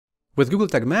With Google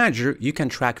Tag Manager, you can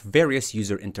track various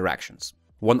user interactions.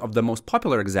 One of the most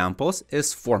popular examples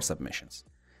is form submissions.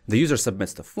 The user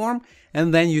submits the form,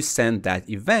 and then you send that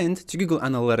event to Google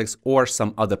Analytics or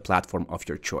some other platform of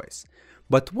your choice.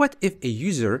 But what if a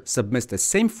user submits the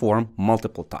same form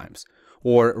multiple times,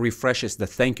 or refreshes the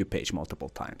thank you page multiple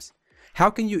times?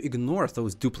 How can you ignore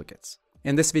those duplicates?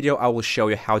 In this video, I will show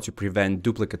you how to prevent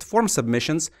duplicate form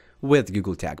submissions with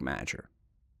Google Tag Manager.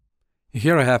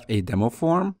 Here I have a demo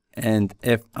form, and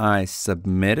if I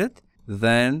submit it,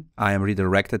 then I am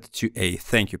redirected to a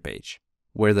thank you page,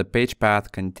 where the page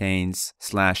path contains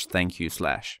 /thank you/.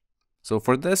 So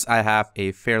for this, I have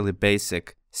a fairly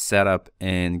basic setup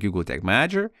in Google Tag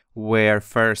Manager, where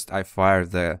first I fire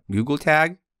the Google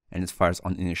tag, and it fires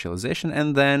on initialization,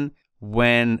 and then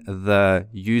when the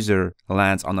user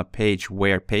lands on a page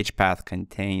where page path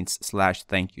contains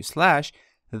 /thank you/,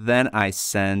 then I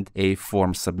send a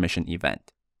form submission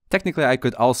event. Technically, I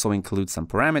could also include some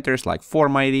parameters like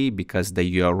form ID because the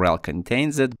URL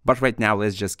contains it, but right now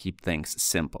let's just keep things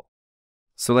simple.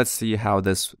 So let's see how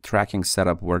this tracking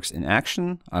setup works in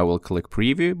action. I will click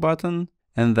Preview button,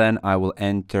 and then I will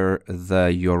enter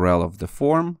the URL of the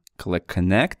form, click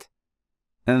Connect,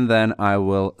 and then I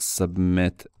will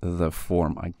submit the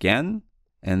form again.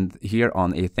 And here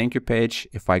on a thank you page,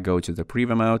 if I go to the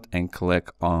preview mode and click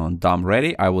on DOM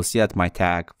ready, I will see that my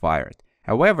tag fired.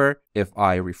 However, if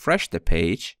I refresh the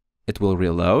page, it will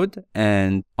reload,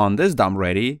 and on this DOM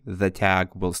ready, the tag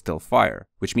will still fire,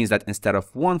 which means that instead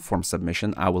of one form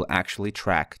submission, I will actually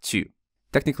track two.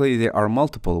 Technically, there are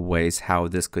multiple ways how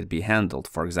this could be handled.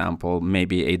 For example,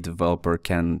 maybe a developer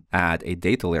can add a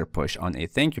data layer push on a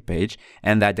thank you page,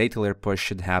 and that data layer push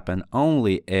should happen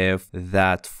only if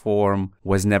that form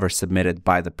was never submitted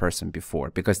by the person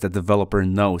before, because the developer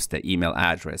knows the email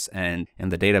address, and in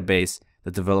the database,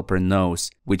 the developer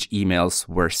knows which emails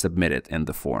were submitted in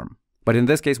the form. But in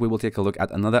this case, we will take a look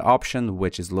at another option,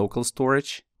 which is local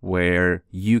storage, where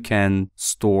you can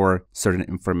store certain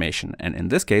information. And in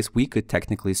this case, we could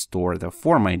technically store the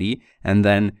form ID. And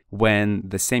then when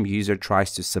the same user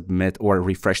tries to submit or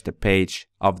refresh the page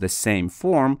of the same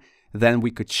form, then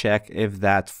we could check if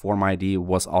that form ID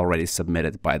was already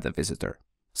submitted by the visitor.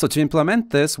 So to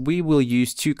implement this, we will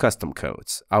use two custom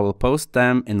codes. I will post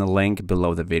them in the link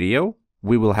below the video.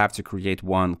 We will have to create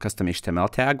one custom HTML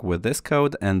tag with this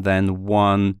code and then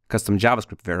one custom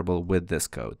JavaScript variable with this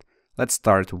code. Let's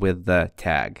start with the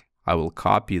tag. I will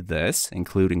copy this,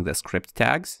 including the script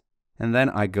tags, and then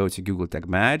I go to Google Tag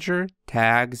Manager,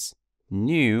 Tags,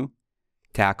 New,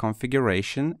 Tag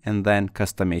Configuration, and then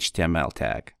Custom HTML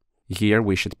tag. Here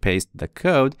we should paste the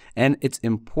code, and it's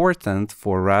important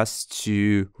for us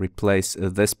to replace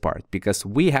this part because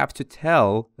we have to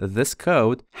tell this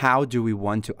code how do we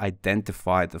want to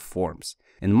identify the forms.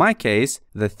 In my case,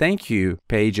 the thank you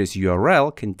page's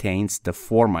URL contains the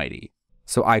form ID.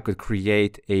 So I could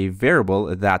create a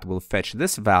variable that will fetch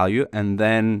this value, and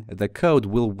then the code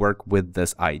will work with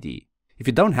this ID. If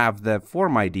you don't have the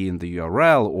form ID in the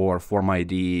URL or form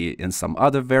ID in some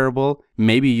other variable,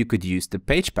 maybe you could use the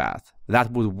page path.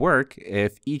 That would work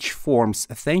if each form's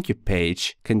thank you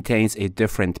page contains a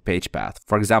different page path.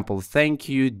 For example, thank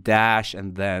you dash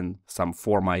and then some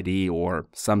form ID or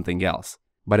something else.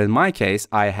 But in my case,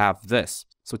 I have this.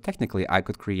 So technically, I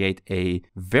could create a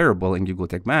variable in Google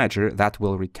Tag Manager that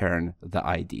will return the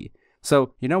ID.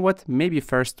 So, you know what? Maybe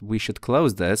first we should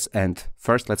close this, and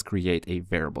first let's create a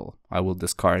variable. I will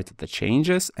discard the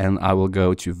changes and I will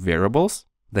go to variables,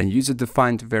 then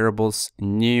user-defined variables,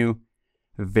 new,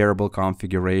 variable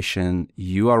configuration,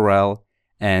 URL,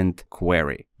 and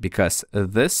query, because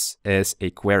this is a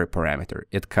query parameter.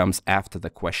 It comes after the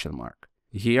question mark.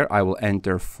 Here I will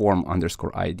enter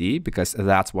form_ID because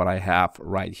that's what I have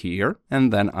right here.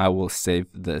 And then I will save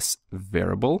this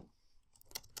variable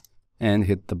and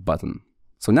hit the button.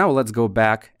 So now let's go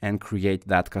back and create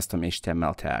that custom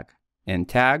HTML tag. In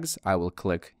tags, I will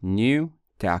click New,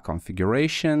 Tag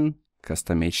Configuration,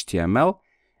 Custom HTML,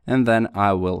 and then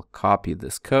I will copy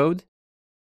this code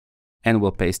and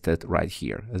we'll paste it right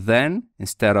here. Then,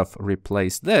 instead of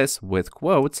replace this with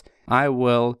quotes, I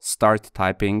will start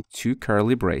typing two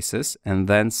curly braces and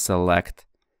then select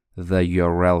the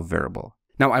URL variable.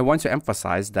 Now, I want to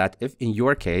emphasize that if in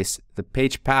your case, the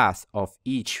page path of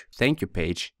each thank you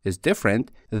page is different,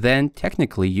 then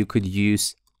technically you could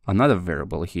use another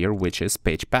variable here, which is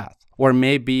page path. Or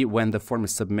maybe when the form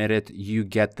is submitted, you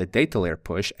get the data layer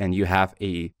push and you have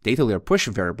a data layer push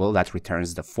variable that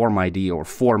returns the form ID or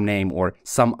form name or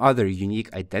some other unique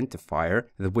identifier,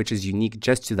 which is unique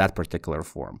just to that particular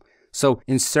form. So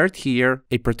insert here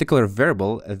a particular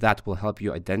variable that will help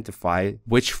you identify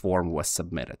which form was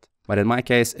submitted. But in my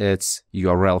case, it's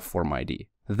URL form ID.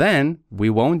 Then we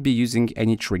won't be using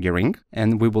any triggering,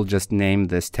 and we will just name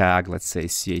this tag, let's say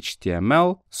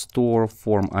CHTML store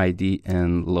form ID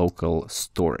in local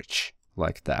storage,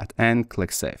 like that, and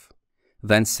click save.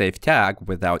 Then save tag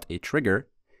without a trigger.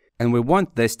 And we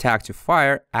want this tag to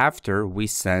fire after we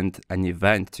send an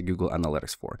event to Google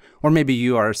Analytics 4. Or maybe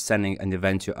you are sending an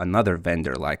event to another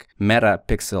vendor like Meta,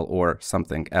 Pixel, or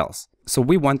something else. So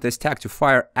we want this tag to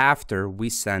fire after we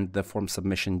send the form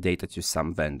submission data to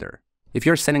some vendor. If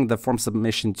you're sending the form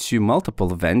submission to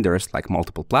multiple vendors, like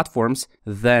multiple platforms,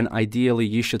 then ideally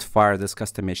you should fire this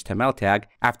custom HTML tag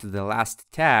after the last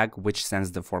tag which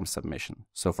sends the form submission.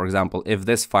 So for example, if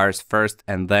this fires first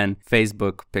and then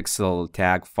Facebook Pixel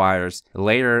tag fires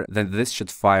later, then this should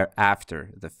fire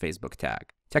after the Facebook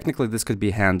tag. Technically, this could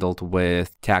be handled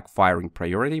with tag firing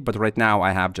priority, but right now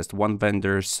I have just one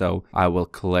vendor, so I will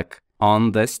click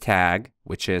on this tag,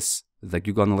 which is the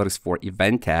Google Analytics 4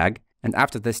 event tag. And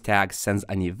after this tag sends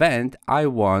an event, I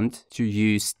want to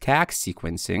use tag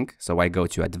sequencing. So I go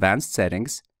to Advanced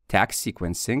Settings, Tag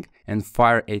Sequencing, and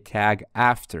fire a tag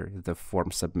after the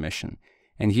form submission.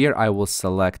 And here I will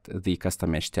select the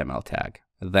custom HTML tag,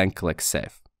 then click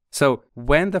Save. So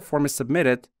when the form is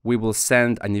submitted, we will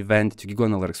send an event to Google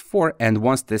Analytics 4. And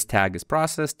once this tag is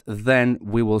processed, then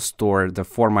we will store the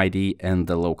form ID in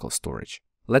the local storage.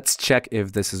 Let's check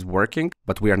if this is working,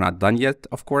 but we are not done yet,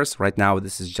 of course. Right now,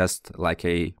 this is just like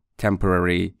a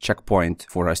temporary checkpoint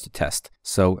for us to test.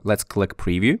 So let's click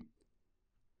Preview.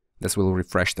 This will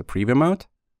refresh the preview mode.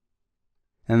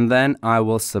 And then I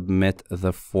will submit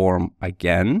the form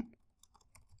again.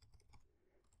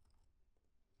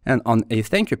 And on a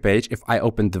thank you page, if I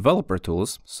open developer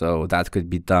tools, so that could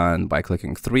be done by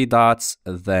clicking 3 dots,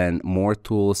 then more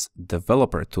tools,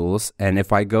 developer tools. And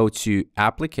if I go to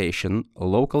application,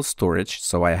 local storage,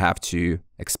 so I have to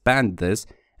expand this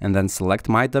and then select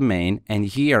my domain. And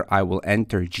here I will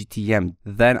enter GTM.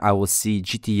 Then I will see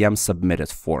GTM submitted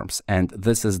forms. And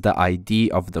this is the ID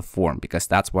of the form because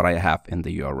that's what I have in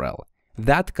the URL.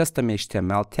 That custom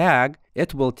HTML tag,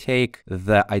 it will take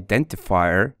the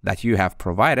identifier that you have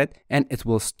provided and it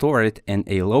will store it in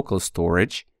a local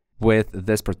storage with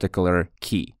this particular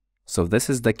key. So this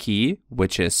is the key,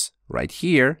 which is right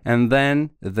here. And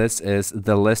then this is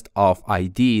the list of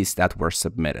IDs that were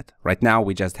submitted. Right now,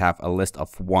 we just have a list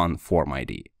of one form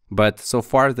ID, but so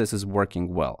far this is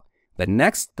working well. The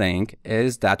next thing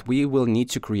is that we will need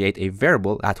to create a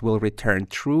variable that will return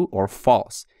true or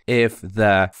false. If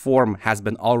the form has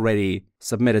been already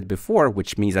submitted before,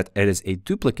 which means that it is a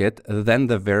duplicate, then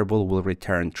the variable will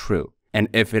return true. And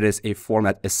if it is a form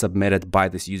that is submitted by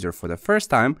this user for the first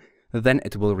time, then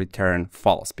it will return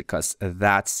false because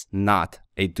that's not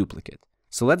a duplicate.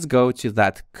 So let's go to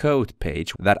that code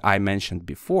page that I mentioned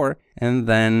before and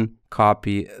then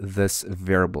copy this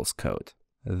variables code.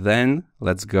 Then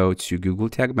let's go to Google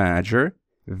Tag Manager,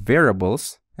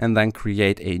 variables, and then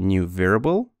create a new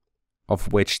variable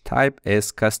of which type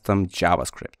is custom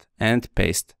JavaScript and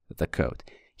paste the code.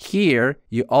 Here,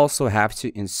 you also have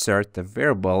to insert the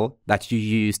variable that you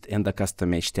used in the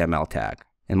custom HTML tag.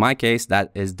 In my case,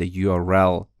 that is the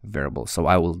URL variable. So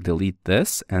I will delete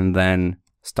this and then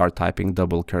start typing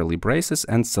double curly braces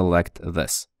and select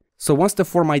this. So once the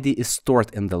form ID is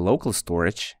stored in the local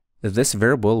storage, this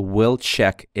variable will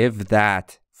check if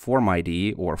that form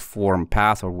ID or form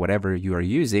path or whatever you are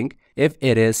using, if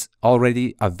it is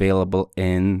already available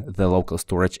in the local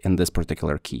storage in this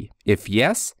particular key. If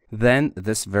yes, then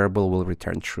this variable will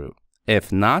return true.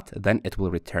 If not, then it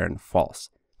will return false.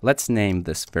 Let's name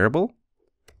this variable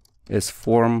is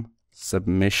form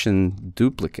submission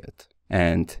duplicate.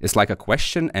 And it's like a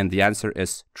question and the answer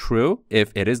is true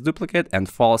if it is duplicate and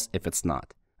false if it's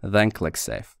not. Then click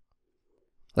save.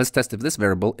 Let's test if this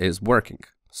variable is working.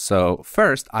 So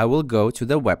first I will go to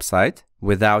the website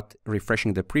without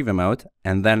refreshing the preview mode,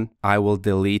 and then I will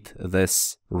delete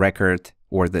this record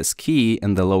or this key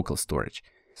in the local storage.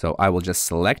 So I will just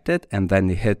select it and then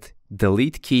hit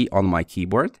delete key on my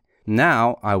keyboard.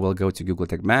 Now I will go to Google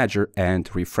Tag Manager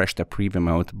and refresh the preview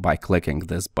mode by clicking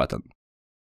this button.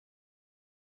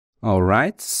 All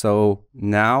right, so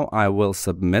now I will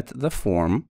submit the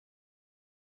form.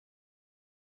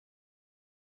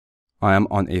 I am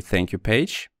on a thank you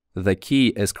page. The key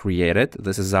is created.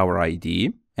 This is our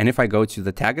ID. And if I go to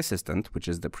the tag assistant, which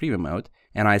is the preview mode,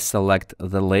 and I select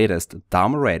the latest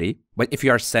DOM ready, but if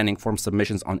you are sending form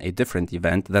submissions on a different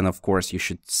event, then of course you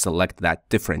should select that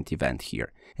different event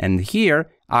here. And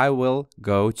here I will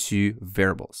go to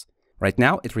variables. Right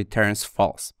now it returns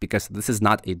false because this is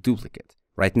not a duplicate.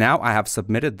 Right now, I have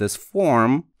submitted this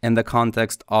form in the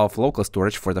context of local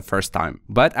storage for the first time.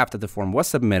 But after the form was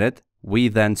submitted, we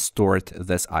then stored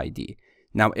this ID.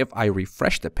 Now, if I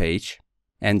refresh the page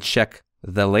and check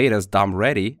the latest DOM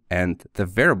ready and the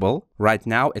variable, right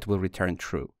now it will return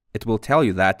true. It will tell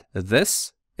you that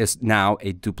this is now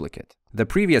a duplicate. The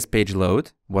previous page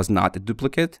load was not a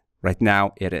duplicate. Right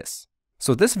now it is.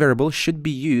 So this variable should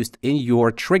be used in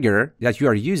your trigger that you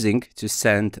are using to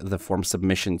send the form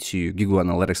submission to Google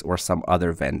Analytics or some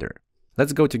other vendor.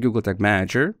 Let's go to Google Tag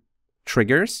Manager,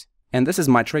 Triggers, and this is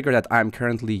my trigger that I'm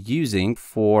currently using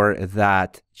for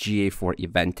that GA4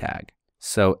 event tag.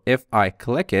 So if I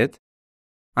click it,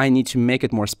 I need to make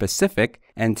it more specific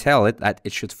and tell it that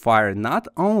it should fire not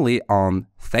only on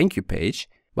thank you page,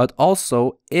 but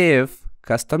also if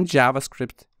custom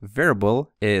JavaScript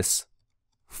variable is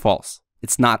false.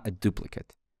 It's not a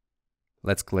duplicate.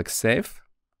 Let's click Save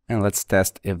and let's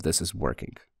test if this is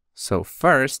working. So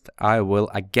first, I will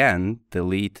again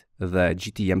delete the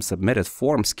GTM submitted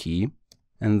forms key,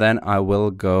 and then I will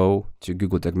go to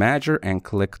Google Tag Manager and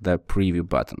click the preview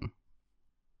button.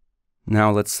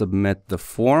 Now let's submit the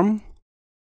form.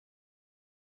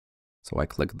 So I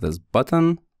click this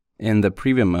button. In the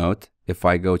preview mode, if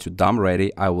I go to DOM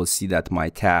ready, I will see that my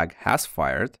tag has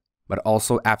fired. But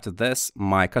also after this,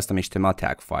 my custom HTML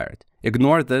tag fired.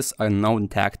 Ignore this unknown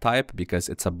tag type because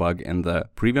it's a bug in the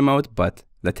preview mode, but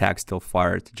the tag still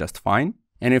fired just fine.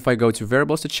 And if I go to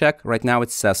variables to check, right now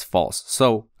it says false.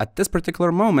 So at this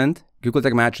particular moment, Google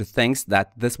Tag Manager thinks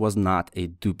that this was not a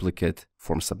duplicate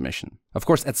form submission. Of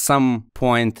course, at some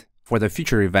point for the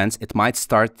future events, it might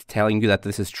start telling you that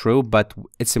this is true, but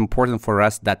it's important for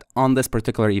us that on this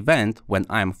particular event, when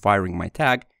I'm firing my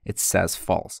tag, it says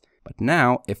false. But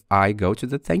now, if I go to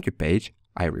the thank you page,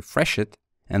 I refresh it,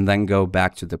 and then go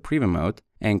back to the preview mode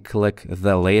and click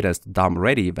the latest DOM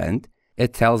ready event,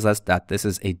 it tells us that this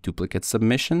is a duplicate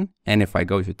submission. And if I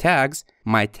go to tags,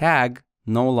 my tag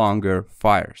no longer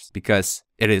fires because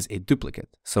it is a duplicate.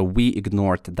 So we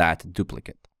ignored that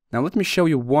duplicate. Now let me show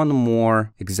you one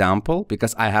more example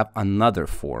because I have another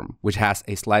form which has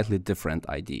a slightly different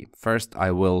ID. First,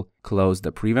 I will close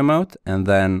the preview mode and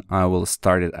then I will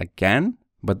start it again.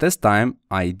 But this time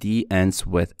ID ends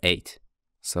with 8.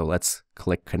 So let's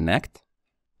click connect.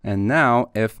 And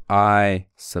now if I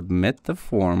submit the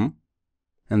form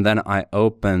and then I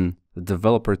open the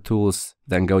developer tools,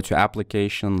 then go to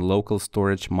application, local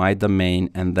storage, my domain,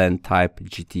 and then type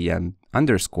GTM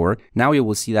underscore, now you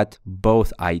will see that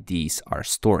both IDs are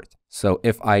stored. So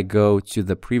if I go to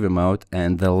the preview mode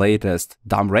and the latest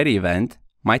DOM ready event,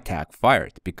 my tag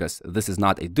fired because this is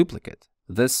not a duplicate.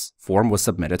 This form was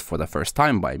submitted for the first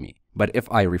time by me. But if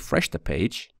I refresh the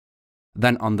page,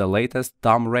 then on the latest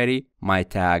DOM ready, my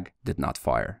tag did not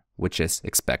fire, which is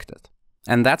expected.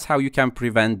 And that's how you can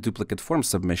prevent duplicate form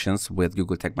submissions with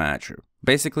Google Tag Manager.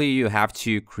 Basically, you have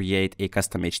to create a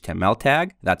custom HTML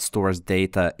tag that stores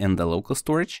data in the local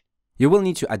storage. You will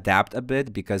need to adapt a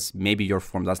bit because maybe your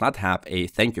form does not have a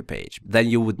thank you page. Then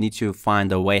you would need to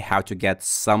find a way how to get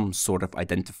some sort of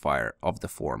identifier of the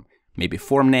form. Maybe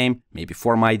form name, maybe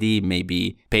form ID,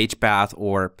 maybe page path,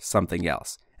 or something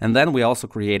else. And then we also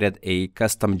created a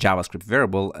custom JavaScript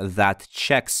variable that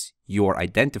checks your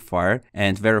identifier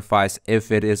and verifies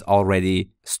if it is already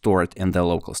stored in the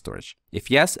local storage. If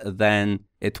yes, then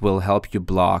it will help you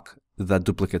block the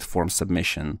duplicate form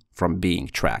submission from being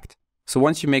tracked. So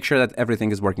once you make sure that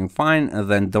everything is working fine,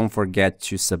 then don't forget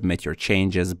to submit your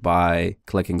changes by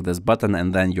clicking this button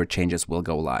and then your changes will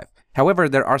go live. However,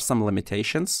 there are some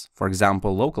limitations. For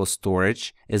example, local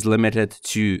storage is limited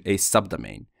to a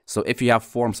subdomain. So if you have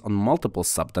forms on multiple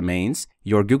subdomains,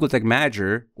 your Google Tag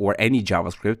Manager or any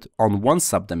JavaScript on one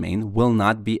subdomain will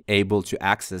not be able to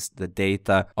access the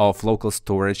data of local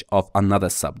storage of another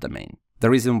subdomain. The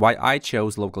reason why I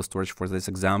chose local storage for this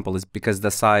example is because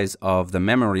the size of the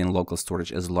memory in local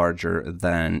storage is larger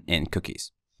than in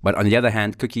cookies. But on the other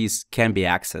hand, cookies can be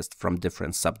accessed from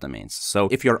different subdomains. So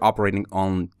if you're operating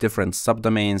on different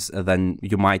subdomains, then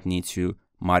you might need to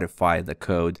modify the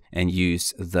code and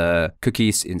use the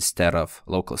cookies instead of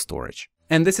local storage.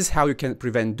 And this is how you can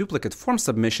prevent duplicate form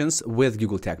submissions with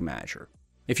Google Tag Manager.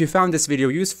 If you found this video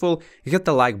useful, hit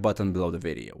the like button below the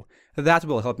video. That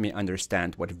will help me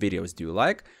understand what videos do you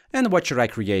like and what should I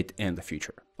create in the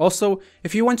future. Also,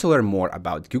 if you want to learn more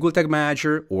about Google Tag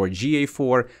Manager or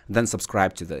GA4, then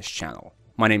subscribe to this channel.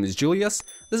 My name is Julius,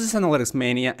 this is Analytics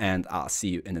Mania, and I'll see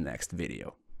you in the next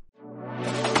video.